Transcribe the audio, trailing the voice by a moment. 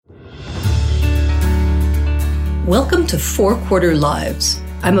Welcome to Four Quarter Lives.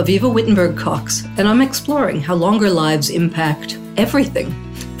 I'm Aviva Wittenberg-Cox, and I'm exploring how longer lives impact everything,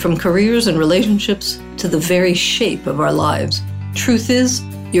 from careers and relationships to the very shape of our lives. Truth is,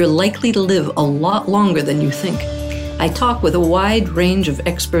 you're likely to live a lot longer than you think. I talk with a wide range of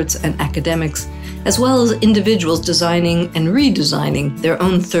experts and academics, as well as individuals designing and redesigning their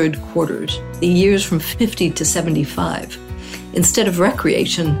own third quarters, the years from 50 to 75. Instead of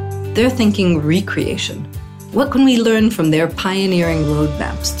recreation, they're thinking recreation. What can we learn from their pioneering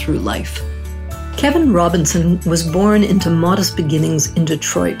roadmaps through life? Kevin Robinson was born into modest beginnings in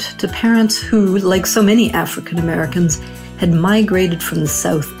Detroit to parents who, like so many African Americans, had migrated from the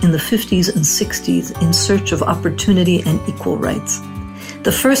South in the 50s and 60s in search of opportunity and equal rights.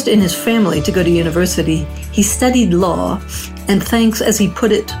 The first in his family to go to university, he studied law, and thanks, as he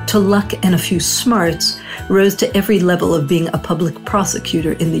put it, to luck and a few smarts, rose to every level of being a public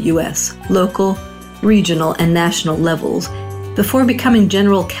prosecutor in the U.S., local, regional, and national levels, before becoming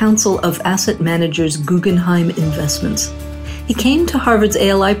general counsel of asset managers Guggenheim Investments. He came to Harvard's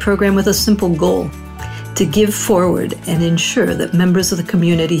ALI program with a simple goal: to give forward and ensure that members of the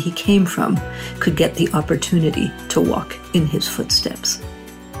community he came from could get the opportunity to walk in his footsteps.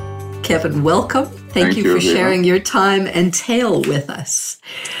 Kevin, welcome. Thank you for sharing your time and tale with us.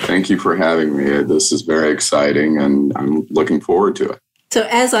 Thank you for having me. This is very exciting, and I'm looking forward to it. So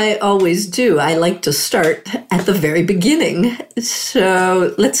as I always do, I like to start at the very beginning.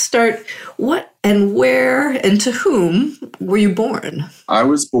 So let's start. What and where and to whom were you born? I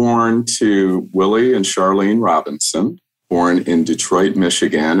was born to Willie and Charlene Robinson, born in Detroit,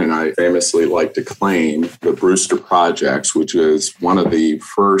 Michigan, and I famously like to claim the Brewster Projects, which is one of the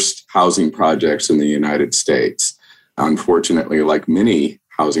first housing projects in the United States. Unfortunately, like many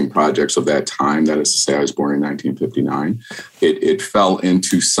housing projects of that time, that is to say, I was born in 1959, it fell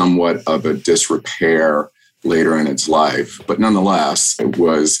into somewhat of a disrepair later in its life. But nonetheless, it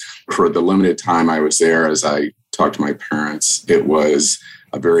was, for the limited time I was there, as I talked to my parents, it was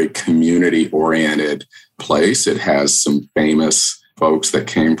a very community-oriented place. It has some famous folks that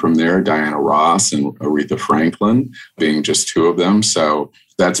came from there, Diana Ross and Aretha Franklin being just two of them. So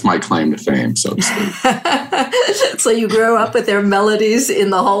that's my claim to fame, so to speak. So you grew up with their melodies in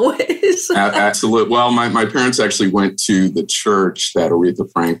the hallways? Absolutely. Well, my parents actually went to the church that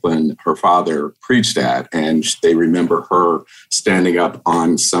Aretha Franklin, her father, preached at, and they remember her standing up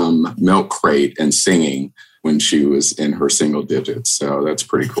on some milk crate and singing when she was in her single digits. So that's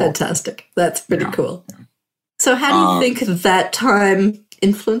pretty cool. Fantastic. That's pretty cool. Yeah. So how do you think that time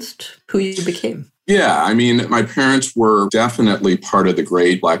influenced who you became? Yeah, I mean, my parents were definitely part of the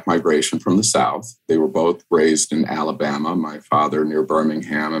great Black migration from the South. They were both raised in Alabama, my father near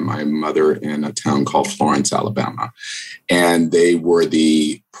Birmingham and my mother in a town called Florence, Alabama. And they were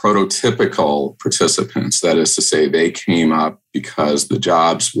the prototypical participants. That is to say, they came up because the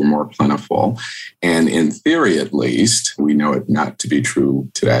jobs were more plentiful. And in theory, at least, we know it not to be true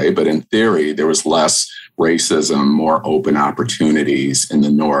today, but in theory, there was less racism, more open opportunities in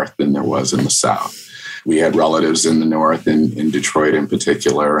the North than there was in the South. We had relatives in the North, in Detroit in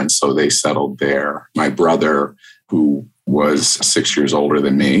particular, and so they settled there. My brother, who was 6 years older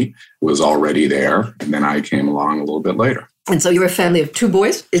than me, was already there, and then I came along a little bit later. And so you were a family of two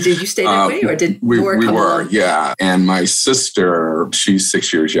boys? Did you stay that way, or did more come along? Yeah. And my sister, she's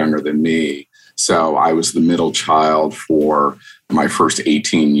 6 years younger than me, so I was the middle child for my first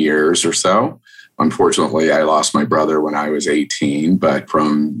 18 years or so. Unfortunately, I lost my brother when I was 18, but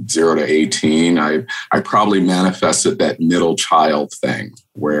from 0 to 18, I probably manifested that middle child thing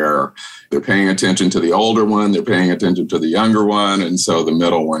where they're paying attention to the older one, they're paying attention to the younger one, and so the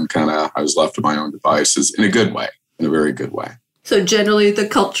middle one I was left to my own devices in a good way, in a very good way. So generally the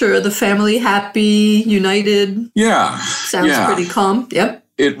culture of the family, happy, united? Yeah. Sounds pretty calm. Yep.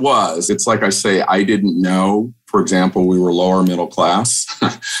 It was. It's like I say, I didn't know. For example, we were lower middle class.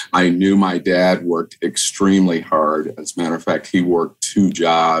 I knew my dad worked extremely hard. As a matter of fact, he worked 2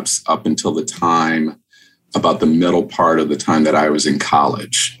 jobs up until about the middle part of the time that I was in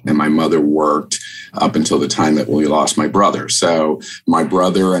college. And my mother worked up until the time that we lost my brother. So my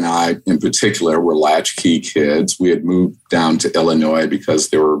brother and I, in particular, were latchkey kids. We had moved down to Illinois because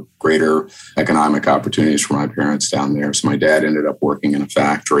there were greater economic opportunities for my parents down there. So my dad ended up working in a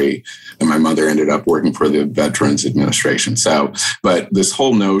factory, and my mother ended up working for the Veterans Administration. But this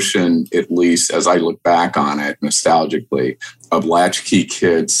whole notion, at least as I look back on it nostalgically, of latchkey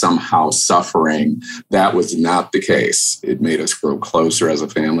kids somehow suffering, that was not the case. It made us grow closer as a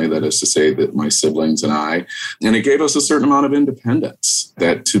family, that is to say that my siblings and I, and it gave us a certain amount of independence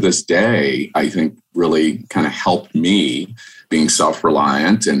that to this day, I think really kind of helped me being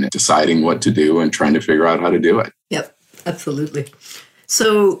self-reliant and deciding what to do and trying to figure out how to do it. Absolutely.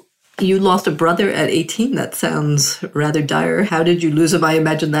 So you lost a brother at 18. That sounds rather dire. How did you lose him? I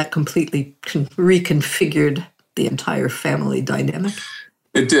imagine that completely reconfigured the entire family dynamic.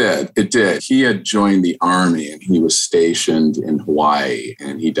 It did. It did. He had joined the Army and he was stationed in Hawaii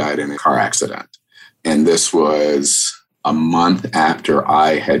and he died in a car accident. And this was a month after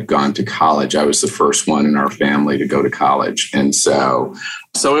I had gone to college. I was the first one in our family to go to college. And so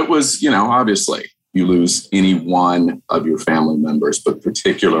it was, obviously you lose any one of your family members, but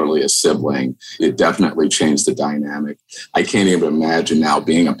particularly a sibling, it definitely changed the dynamic. I can't even imagine now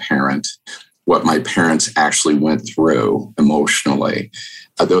being a parent, what my parents actually went through emotionally.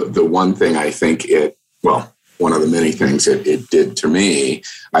 The one thing I think one of the many things it did to me,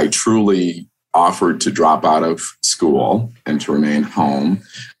 I truly offered to drop out of school and to remain home.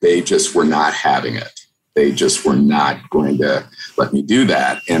 They just were not having it. They just were not going to let me do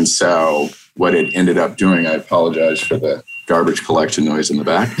that. And so what it ended up doing, I apologize for the garbage collection noise in the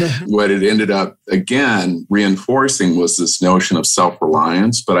back. What it ended up, again, reinforcing was this notion of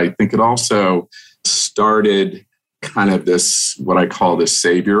self-reliance. But I think it also started kind of this, what I call this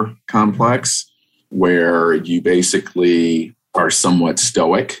savior complex, where you basically are somewhat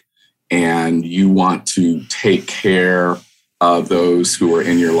stoic and you want to take care of those who are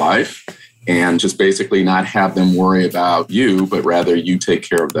in your life and just basically not have them worry about you, but rather you take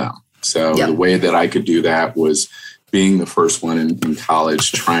care of them. So The way that I could do that was being the first one in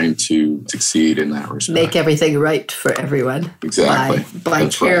college, trying to succeed in that respect. Make everything right for everyone. Exactly. By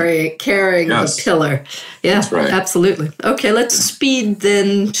carrying the pillar. Yeah, that's right. Absolutely. Okay, let's speed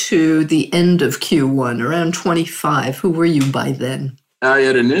then to the end of Q1, around 25. Who were you by then? I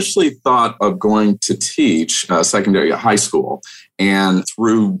had initially thought of going to teach secondary high school. And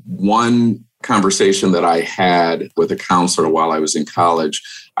through one conversation that I had with a counselor while I was in college,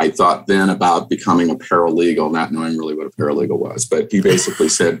 I thought then about becoming a paralegal, not knowing really what a paralegal was. But he basically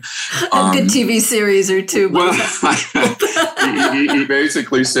said... a good TV series or two. Well, he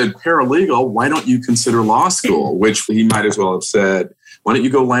basically said, paralegal, why don't you consider law school? Which he might as well have said, why don't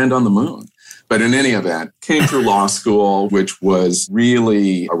you go land on the moon? But in any event, came through law school, which was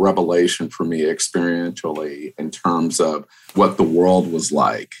really a revelation for me experientially in terms of what the world was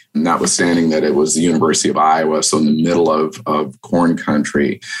like, notwithstanding that it was the University of Iowa, so in the middle of corn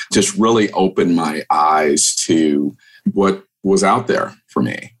country, just really opened my eyes to what was out there for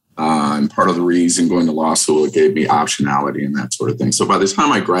me. And part of the reason going to law school, it gave me optionality and that sort of thing. So by the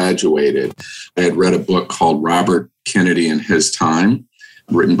time I graduated, I had read a book called Robert Kennedy and His Time,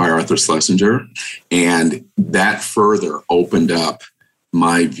 written by Arthur Schlesinger. And that further opened up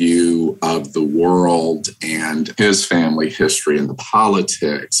my view of the world and his family history and the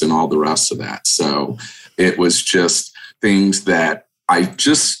politics and all the rest of that. So it was just things that I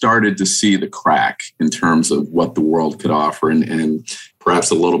just started to see the crack in terms of what the world could offer and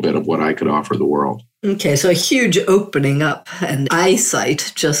perhaps a little bit of what I could offer the world. Okay, so a huge opening up and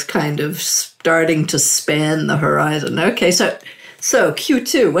eyesight just kind of starting to span the horizon. Okay, so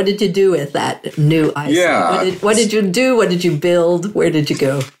Q2, what did you do with that new eyesight? Yeah. What did you do? What did you build? Where did you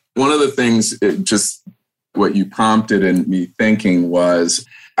go? One of the things, just what you prompted in me thinking was,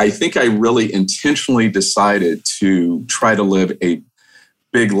 I think I really intentionally decided to try to live a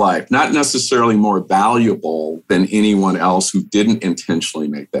big life, not necessarily more valuable than anyone else who didn't intentionally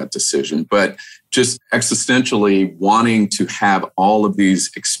make that decision, but just existentially wanting to have all of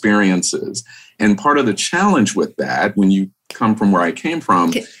these experiences. And part of the challenge with that, when you come from where I came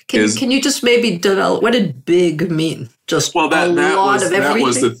from, can you just maybe develop, what did big mean? Just that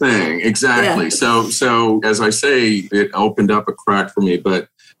was the thing. Exactly. Yeah. So as I say, it opened up a crack for me, but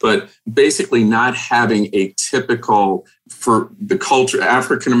basically not having a typical, for the culture,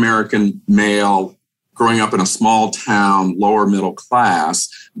 African-American male growing up in a small town, lower middle class,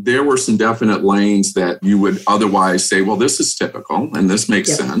 there were some definite lanes that you would otherwise say, well, this is typical and this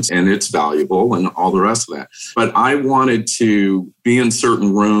makes sense and it's valuable and all the rest of that. But I wanted to be in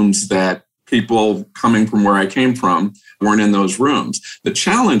certain rooms that people coming from where I came from weren't in those rooms. The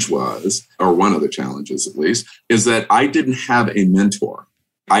challenge was, or one of the challenges at least, is that I didn't have a mentor.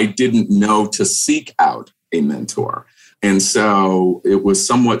 I didn't know to seek out a mentor. And so it was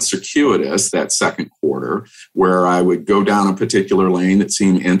somewhat circuitous that second quarter where I would go down a particular lane that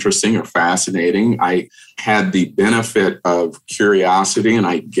seemed interesting or fascinating. I had the benefit of curiosity and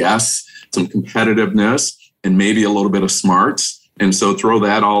I guess some competitiveness and maybe a little bit of smarts. And so throw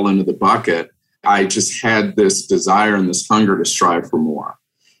that all into the bucket. I just had this desire and this hunger to strive for more.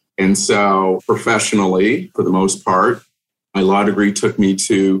 And so professionally, for the most part, my law degree took me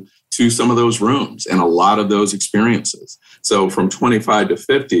to some of those rooms and a lot of those experiences. So from 25 to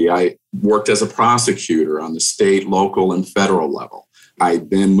 50, I worked as a prosecutor on the state, local, and federal level. I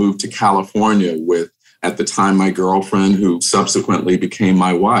then moved to California with, at the time, my girlfriend, who subsequently became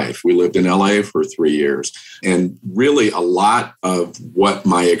my wife. We lived in LA for 3 years. And really a lot of what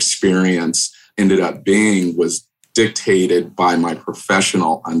my experience ended up being was dictated by my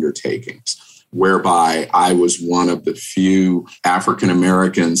professional undertakings, whereby I was one of the few African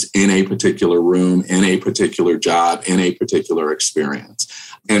Americans in a particular room, in a particular job, in a particular experience.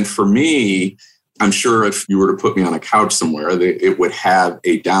 And for me, I'm sure if you were to put me on a couch somewhere, it would have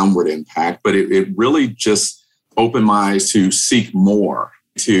a downward impact, but it really just opened my eyes to seek more,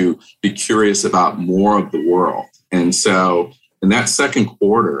 to be curious about more of the world. And so in that second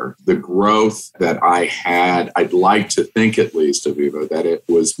quarter, the growth that I had, I'd like to think at least, Aviva, that it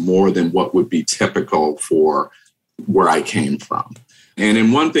was more than what would be typical for where I came from. And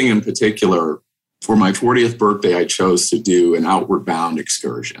in one thing in particular, for my 40th birthday, I chose to do an outward bound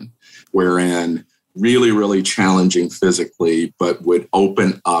excursion, wherein really, really challenging physically, but would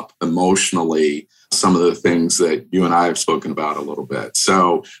open up emotionally some of the things that you and I have spoken about a little bit.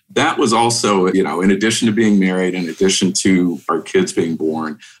 So that was also, in addition to being married, in addition to our kids being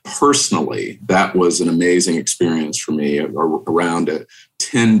born, personally, that was an amazing experience for me, around a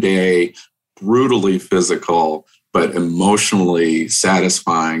 10-day, brutally physical, but emotionally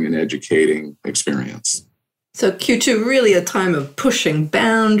satisfying and educating experience. So Q2, really a time of pushing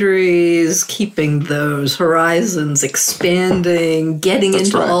boundaries, keeping those horizons expanding, getting That's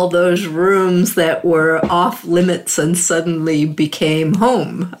into right. all those rooms that were off limits and suddenly became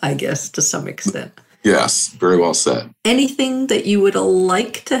home, I guess, to some extent. Yes, very well said. Anything that you would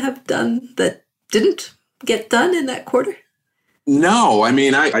like to have done that didn't get done in that quarter? No, I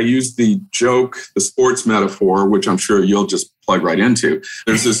mean, I use the joke, the sports metaphor, which I'm sure you'll just plug right into.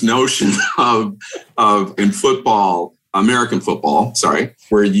 There's this notion of in football, American football,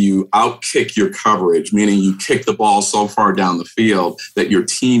 where you outkick your coverage, meaning you kick the ball so far down the field that your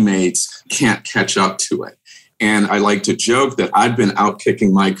teammates can't catch up to it. And I like to joke that I've been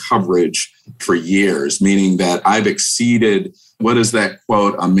outkicking my coverage for years, meaning that I've exceeded, what is that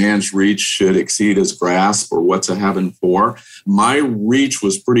quote? A man's reach should exceed his grasp, or what's a heaven for? My reach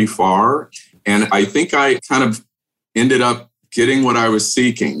was pretty far. And I think I kind of ended up getting what I was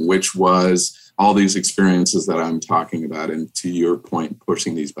seeking, which was all these experiences that I'm talking about. And to your point,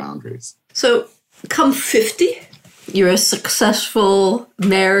 pushing these boundaries. So come 50, you're a successful,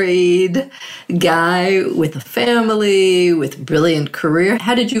 married guy with a family, with a brilliant career.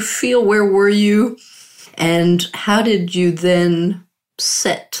 How did you feel? Where were you? And how did you then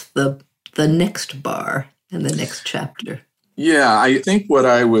set the next bar and the next chapter? Yeah, I think what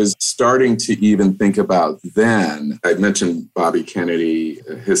I was starting to even think about then, I mentioned Bobby Kennedy,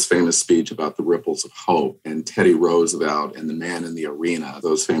 his famous speech about the ripples of hope, and Teddy Roosevelt and the man in the arena,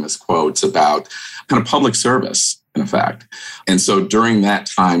 those famous quotes about kind of public service, in effect. And so during that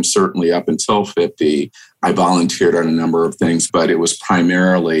time, certainly up until 50, I volunteered on a number of things, but it was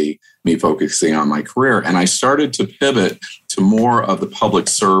primarily me focusing on my career. And I started to pivot to more of the public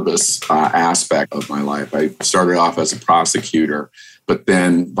service aspect of my life. I started off as a prosecutor, but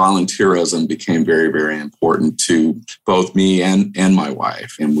then volunteerism became very, very important to both me and my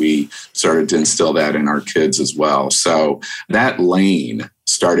wife. And we started to instill that in our kids as well. So that lane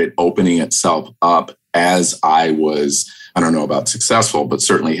started opening itself up as I was, I don't know about successful, but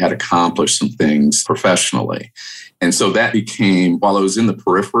certainly had accomplished some things professionally. And so that became, while I was in the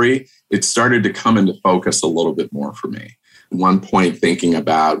periphery, it started to come into focus a little bit more for me. At one point, thinking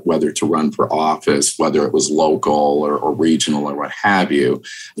about whether to run for office, whether it was local or regional or what have you,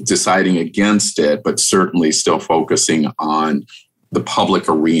 deciding against it, but certainly still focusing on the public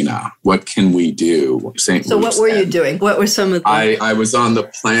arena. What can we do? So what were you doing? What were some of the... I was on the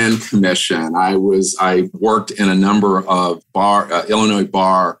Plan Commission. I worked in a number of Illinois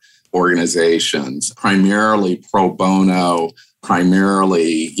bar organizations, primarily pro bono,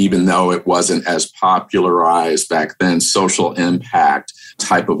 primarily, even though it wasn't as popularized back then, social impact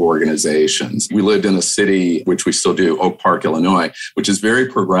type of organizations. We lived in a city, which we still do, Oak Park, Illinois, which is very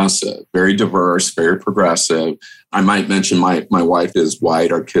progressive, very diverse, very progressive. I might mention my wife is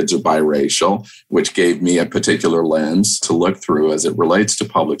white, our kids are biracial, which gave me a particular lens to look through as it relates to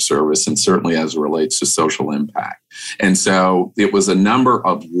public service and certainly as it relates to social impact. And so it was a number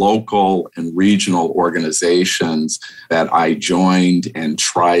of local and regional organizations that I joined and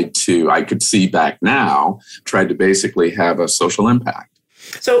tried to, I could see back now, tried to basically have a social impact.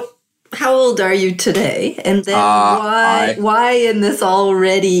 So how old are you today? And then why in this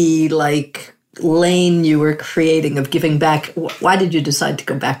already lane you were creating of giving back, why did you decide to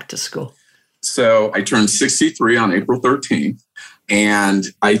go back to school? So I turned 63 on April 13th. And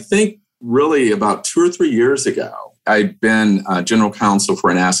I think really about 2 or 3 years ago, I'd been general counsel for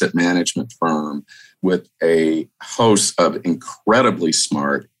an asset management firm with a host of incredibly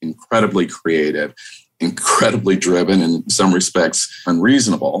smart, incredibly creative, incredibly driven, and in some respects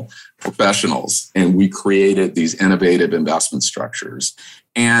unreasonable professionals. And we created these innovative investment structures.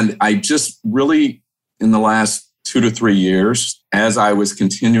 And I just really, in the last 2 to 3 years, as I was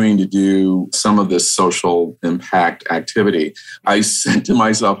continuing to do some of this social impact activity, I said to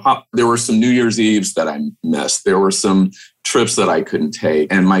myself, there were some New Year's Eves that I missed. There were some trips that I couldn't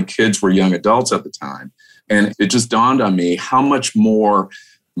take. And my kids were young adults at the time. And it just dawned on me how much more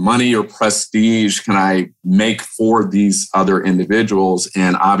money or prestige can I make for these other individuals,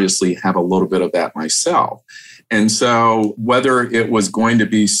 and obviously have a little bit of that myself. And so whether it was going to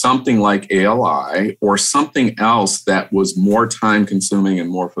be something like ALI or something else that was more time consuming and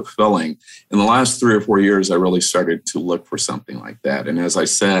more fulfilling, in the last 3 or 4 years, I really started to look for something like that. And as I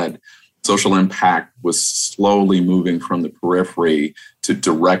said, social impact was slowly moving from the periphery to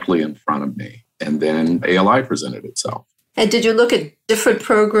directly in front of me. And then ALI presented itself. And did you look at different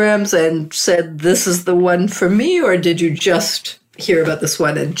programs and said, this is the one for me, or did you just hear about this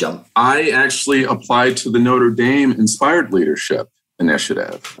one and jump? I actually applied to the Notre Dame Inspired Leadership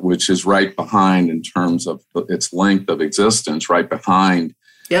Initiative, which is right behind, in terms of its length of existence, right behind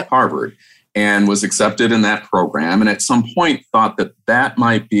Harvard, and was accepted in that program. And at some point thought that that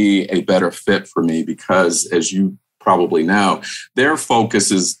might be a better fit for me because, as you probably know, their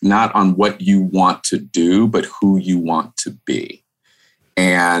focus is not on what you want to do, but who you want to be.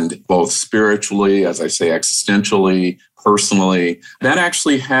 And both spiritually, as I say, existentially, personally, that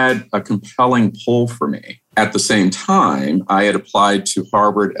actually had a compelling pull for me. At the same time, I had applied to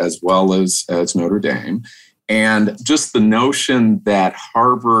Harvard as well as Notre Dame. And just the notion that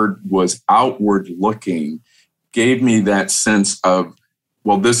Harvard was outward looking gave me that sense of,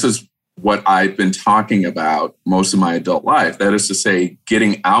 well, this is what I've been talking about most of my adult life. That is to say,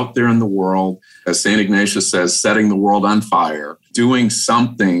 getting out there in the world, as St. Ignatius says, setting the world on fire, doing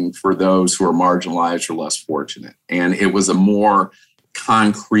something for those who are marginalized or less fortunate. And it was a more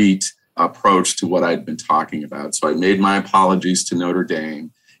concrete approach to what I'd been talking about. So I made my apologies to Notre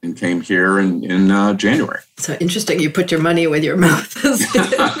Dame and came here in January. So interesting. You put your money where your mouth is.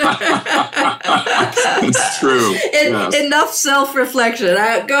 It's true. Yes. Enough self-reflection.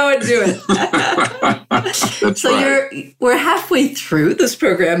 Go and do it. That's so right. We're halfway through this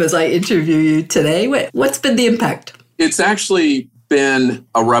program as I interview you today. What's been the impact? It's actually been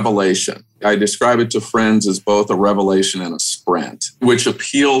a revelation. I describe it to friends as both a revelation and a sprint, which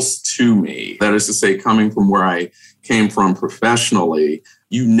appeals to me. That is to say, coming from where I came from professionally,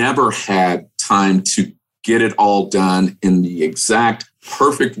 you never had time to get it all done in the exact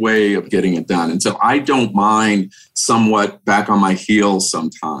perfect way of getting it done. And so I don't mind somewhat back on my heels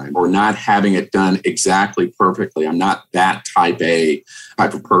sometime or not having it done exactly perfectly. I'm not that type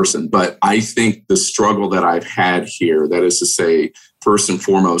of person. But I think the struggle that I've had here, that is to say, first and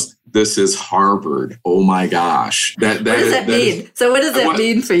foremost, this is Harvard. Oh my gosh. What does that mean? So what does that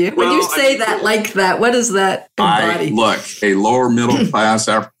mean for you? When you say that like that, what does that embody? Look, a lower middle class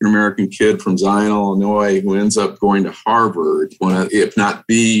African-American kid from Zion, Illinois, who ends up going to Harvard, if not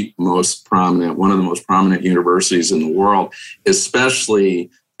the most prominent, one of the most prominent universities in the world, especially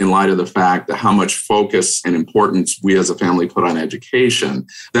in light of the fact that how much focus and importance we as a family put on education,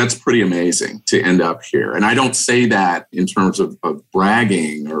 that's pretty amazing to end up here. And I don't say that in terms of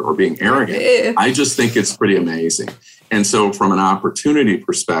bragging or being arrogant. I just think it's pretty amazing. And so from an opportunity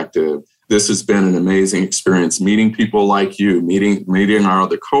perspective, this has been an amazing experience, meeting people like you, meeting our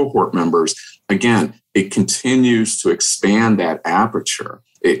other cohort members. Again, it continues to expand that aperture.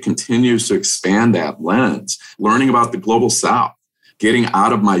 It continues to expand that lens, learning about the global South, getting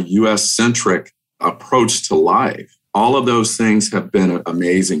out of my US-centric approach to life. All of those things have been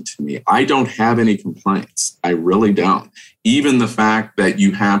amazing to me. I don't have any complaints. I really don't. Even the fact that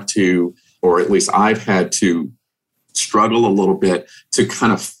you have to, or at least I've had to, struggle a little bit to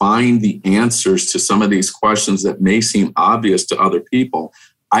kind of find the answers to some of these questions that may seem obvious to other people.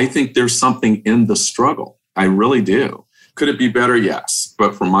 I think there's something in the struggle. I really do. Could it be better? Yes.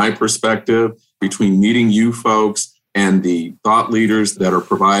 But from my perspective, between meeting you folks and the thought leaders that are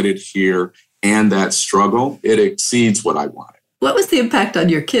provided here and that struggle, it exceeds what I wanted. What was the impact on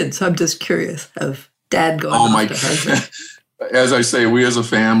your kids? I'm just curious of dad going off to Harvard. As I say, we as a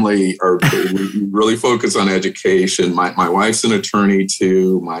family we really focus on education. My wife's an attorney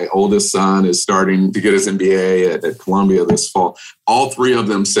too. My oldest son is starting to get his MBA at Columbia this fall. All three of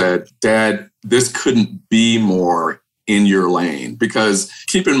them said, Dad, this couldn't be more in your lane. Because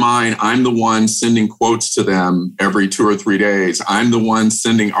keep in mind, I'm the one sending quotes to them every 2 or 3 days. I'm the one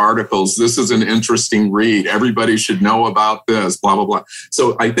sending articles. This is an interesting read. Everybody should know about this, blah, blah, blah.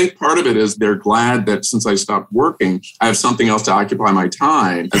 So I think part of it is they're glad that since I stopped working, I have something else to occupy my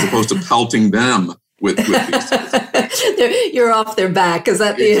time as opposed to pelting them with these. You're off their back. Is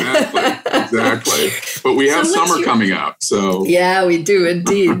that the... Exactly. But we have summer coming up. So yeah, we do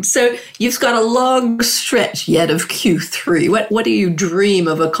indeed. So you've got a long stretch yet of Q3. What do you dream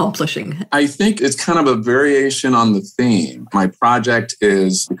of accomplishing? I think it's kind of a variation on the theme. My project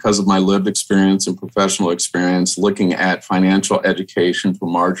is, because of my lived experience and professional experience, looking at financial education for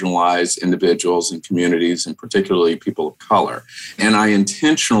marginalized individuals and communities, and particularly people of color. And I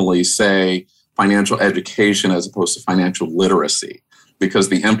intentionally say financial education as opposed to financial literacy, because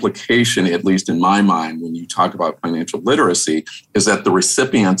the implication, at least in my mind, when you talk about financial literacy, is that the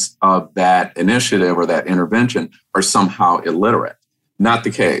recipients of that initiative or that intervention are somehow illiterate. Not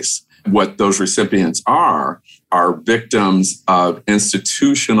the case. What those recipients are victims of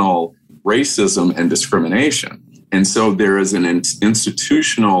institutional racism and discrimination. And so there is an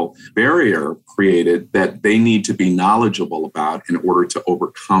institutional barrier created that they need to be knowledgeable about in order to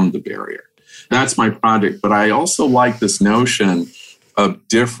overcome the barrier. That's my project. But I also like this notion of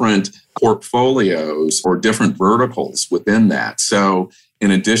different portfolios or different verticals within that. So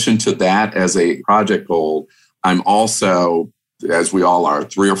in addition to that, as a project goal, I'm also, as we all are,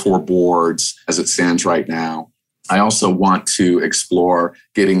 3 or 4 boards as it stands right now. I also want to explore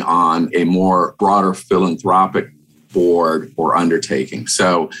getting on a more broader philanthropic board or undertaking.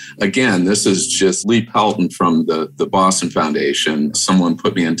 So again, this is just Lee Pelton from the Boston Foundation. Someone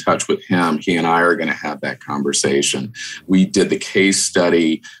put me in touch with him. He and I are going to have that conversation. We did the case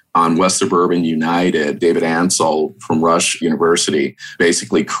study on West Suburban United. David Ansel from Rush University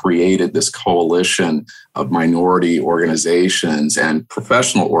basically created this coalition of minority organizations and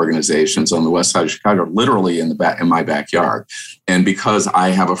professional organizations on the west side of Chicago, literally in my backyard. And because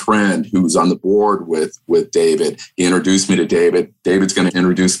I have a friend who's on the board with David, he introduced me to David. David's going to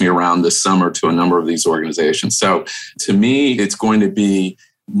introduce me around this summer to a number of these organizations. So to me, it's going to be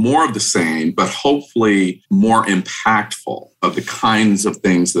more of the same, but hopefully more impactful of the kinds of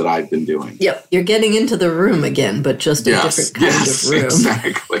things that I've been doing. Yep. You're getting into the room again, but just a different kind of room.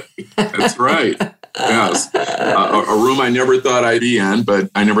 Exactly. That's right. Yes. A room I never thought I'd be in, but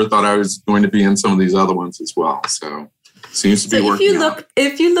I never thought I was going to be in some of these other ones as well. So seems to be working out.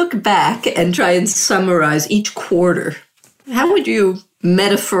 If you look back and try and summarize each quarter, how would you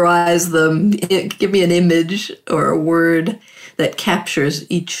metaphorize them? Give me an image or a word that captures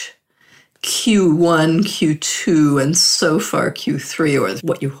each Q1, Q2, and so far Q3, or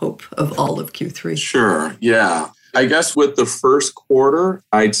what you hope of all of Q3. Sure. Yeah. I guess with the first quarter,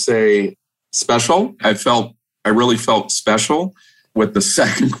 I'd say special. I really felt special. With the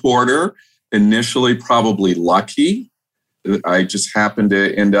second quarter, initially probably lucky. I just happened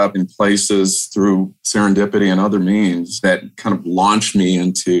to end up in places through serendipity and other means that kind of launched me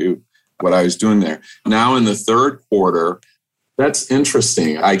into what I was doing there. Now in the third quarter, that's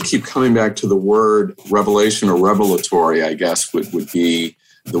interesting. I keep coming back to the word revelation or revelatory, I guess would be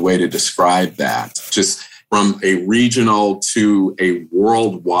the way to describe that. Just from a regional to a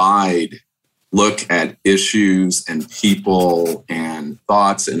worldwide look at issues and people and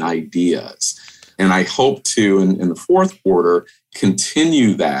thoughts and ideas. And I hope to, in the fourth quarter,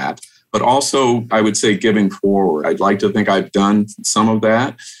 continue that, but also I would say giving forward. I'd like to think I've done some of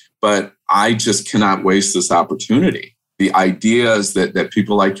that, but I just cannot waste this opportunity. The ideas that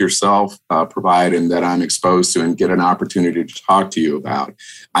people like yourself provide and that I'm exposed to and get an opportunity to talk to you about,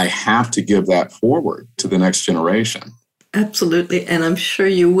 I have to give that forward to the next generation. Absolutely, and I'm sure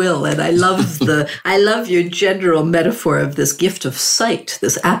you will. And I love your general metaphor of this gift of sight,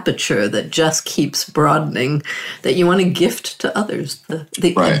 this aperture that just keeps broadening, that you want to gift to others,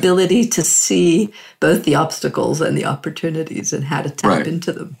 the right. ability to see both the obstacles and the opportunities and how to tap right.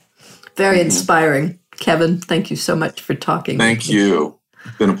 into them. Very inspiring. Kevin, thank you so much for talking. Thank you.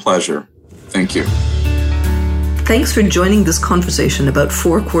 It's been a pleasure. Thank you. Thanks for joining this conversation about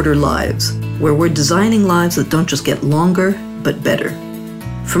 4-quarter lives, where we're designing lives that don't just get longer, but better.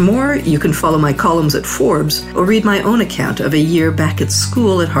 For more, you can follow my columns at Forbes or read my own account of a year back at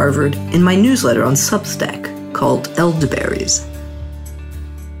school at Harvard in my newsletter on Substack called Elderberries.